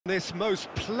This most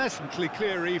pleasantly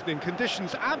clear evening,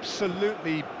 conditions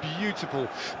absolutely beautiful,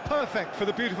 perfect for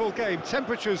the beautiful game.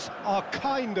 Temperatures are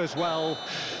kind as well,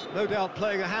 no doubt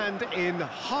playing a hand in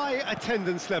high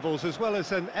attendance levels as well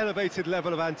as an elevated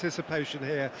level of anticipation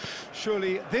here.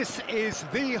 Surely this is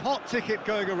the hot ticket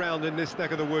going around in this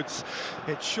neck of the woods.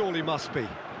 It surely must be.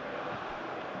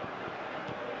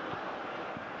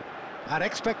 And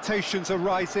expectations are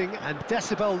rising and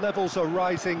decibel levels are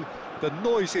rising. The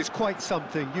noise is quite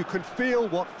something. You can feel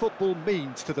what football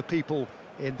means to the people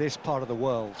in this part of the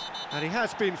world. And he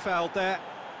has been fouled there.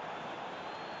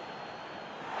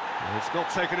 It's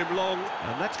not taken him long,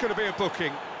 and that's going to be a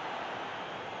booking.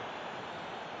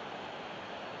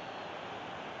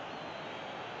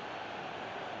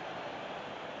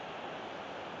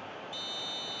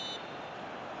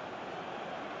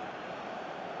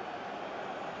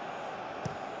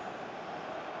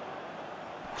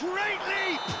 Great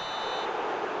leap!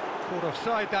 Caught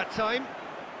offside that time.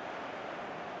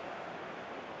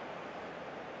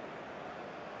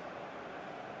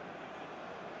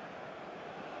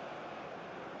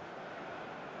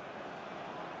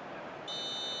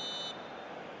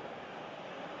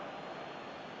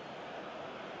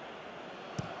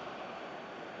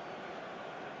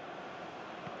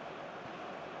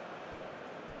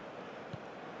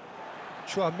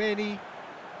 Chouameni.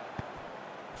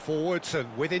 Forwards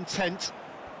and with intent.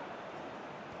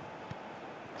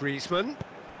 Griezmann.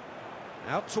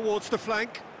 Out towards the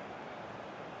flank.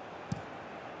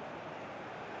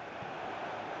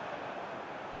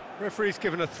 Referee's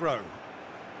given a throw.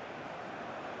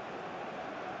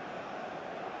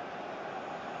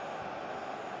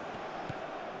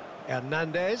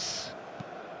 Hernandez.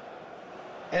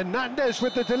 Hernandez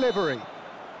with the delivery.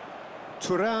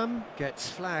 Thuram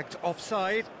gets flagged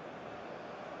offside.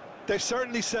 They've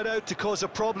certainly set out to cause a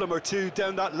problem or two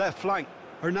down that left flank.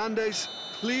 Hernandez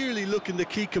clearly looking the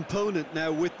key component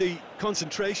now with the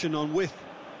concentration on width.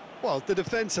 Well, the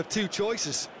defence have two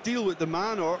choices: deal with the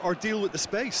man or deal with the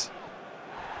space.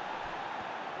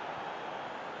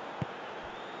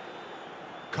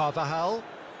 Carvajal.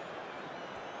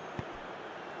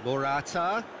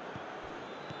 Morata.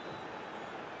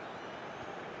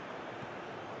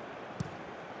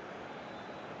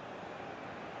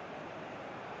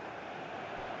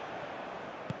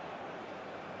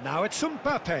 Now it's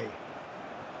Mbappe.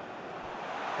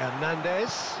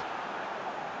 Hernandez.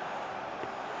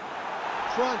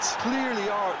 France clearly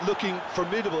are looking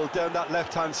formidable down that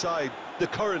left-hand side, the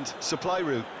current supply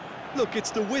route. Look,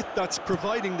 it's the width that's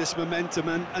providing this momentum,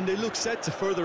 and they look set to further